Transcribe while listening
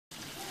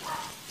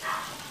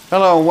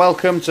Hello and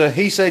welcome to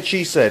He Said,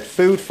 She Said,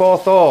 Food for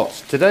Thought.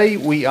 Today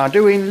we are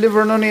doing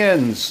liver and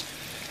onions.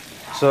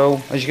 So,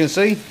 as you can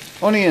see,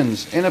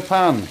 onions in a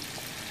pan.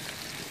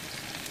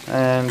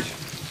 And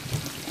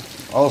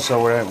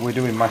also we're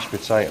doing mashed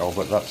potato,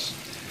 but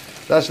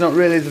that's not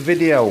really the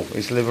video,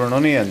 it's liver and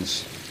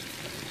onions.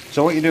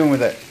 So what are you doing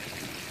with it?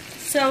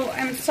 So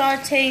I'm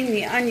sauteing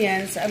the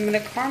onions. I'm going to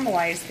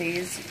caramelize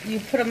these. You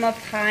put them up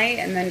high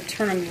and then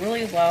turn them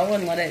really low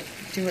and let it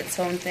do its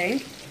own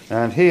thing.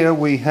 And here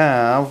we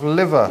have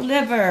liver.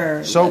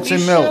 Liver. Soaked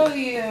in milk. Let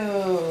me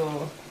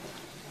show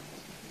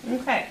you.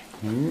 Okay.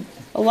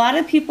 A lot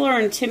of people are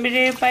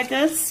intimidated by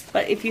this,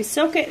 but if you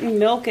soak it in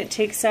milk, it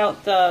takes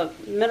out the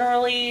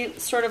minerally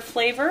sort of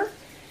flavor.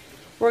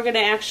 We're going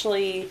to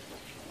actually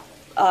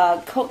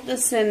coat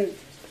this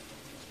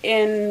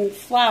in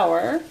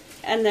flour,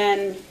 and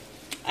then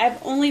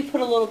I've only put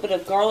a little bit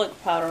of garlic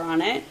powder on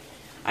it.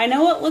 I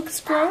know it looks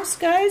gross,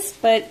 guys,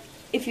 but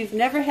if you've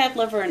never had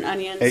liver and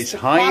onions, it's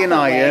high in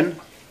iron,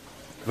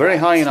 very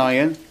high in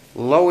iron,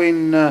 low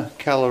in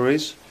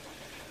calories,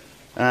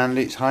 and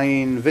it's high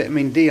in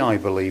vitamin D, I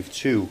believe,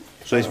 too.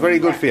 So it's very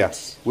good for you.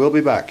 We'll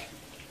be back.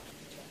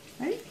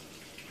 Right.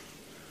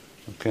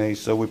 Okay,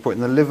 so we're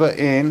putting the liver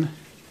in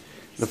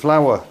the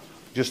flour,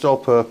 just all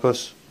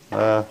purpose,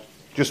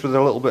 just with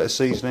a little bit of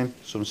seasoning,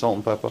 some salt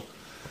and pepper.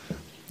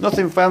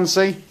 Nothing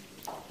fancy,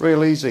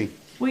 real easy.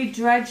 We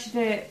dredged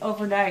it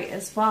overnight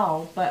as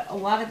well, but a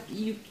lot of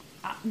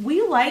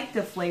we like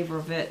the flavor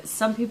of it.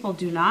 Some people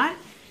do not.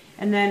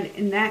 And then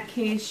in that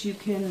case, you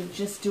can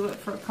just do it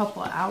for a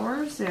couple of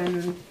hours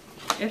and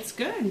it's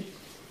good.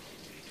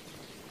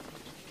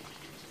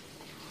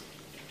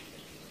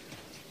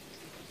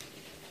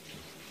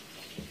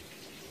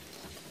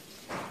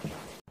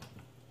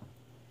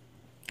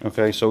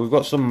 Okay, so we've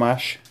got some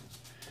mash.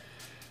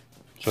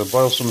 So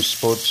boil some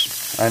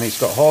spuds, and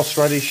it's got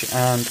horseradish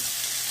and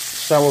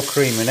sour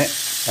cream in it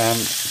and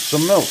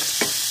some milk,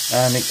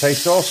 and it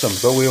tastes awesome.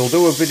 But we'll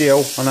do a video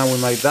on how we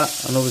made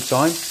that another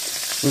time.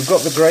 We've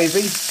got the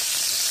gravy.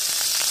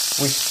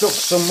 We stuck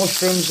some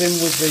mushrooms in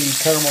with the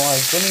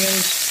caramelised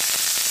onions,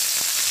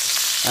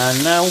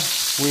 and now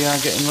we are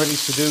getting ready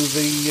to do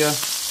the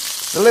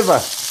liver.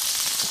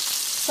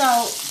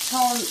 So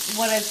tell them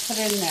what I put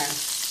in there.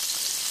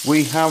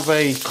 We have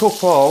a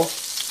cup of,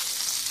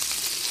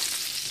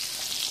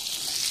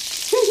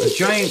 a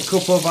giant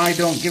cup of I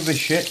don't give a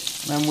shit.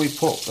 And we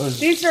put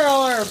these are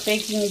all our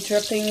baking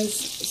drippings,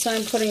 so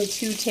I'm putting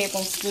 2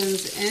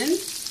 tablespoons in,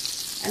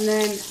 and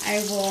then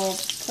I will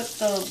put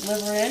the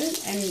liver in,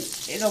 and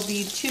it'll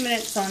be 2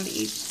 minutes on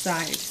each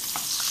side.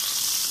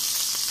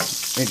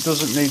 It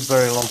doesn't need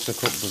very long to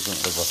cook, doesn't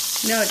it, liver?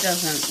 No, it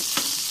doesn't.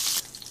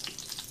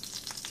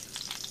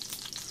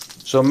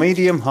 So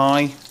medium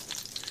high,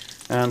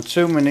 and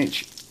 2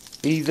 minutes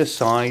either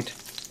side,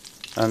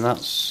 and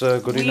that's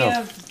good enough. We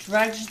have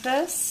dredged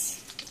this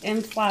in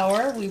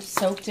flour. We've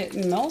soaked it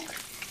in milk.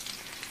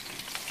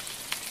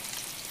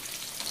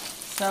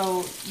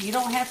 So you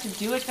don't have to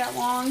do it that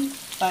long,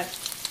 but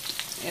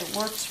it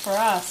works for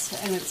us,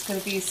 and it's going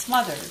to be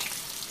smothered.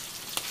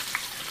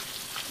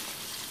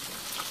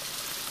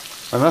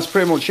 And that's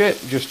pretty much it.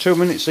 Just 2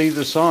 minutes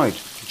either side.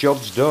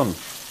 Job's done.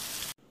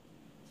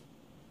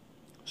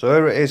 So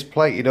here it is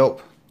plated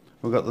up.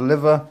 We've got the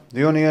liver,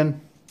 the onion,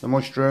 the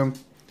mushroom,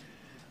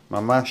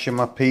 my mash and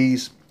my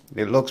peas.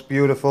 It looks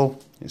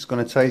beautiful. It's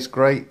going to taste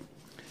great.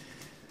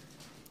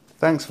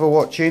 Thanks for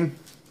watching.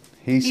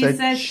 He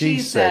said, she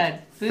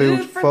said.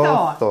 Food for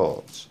thought.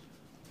 Thoughts.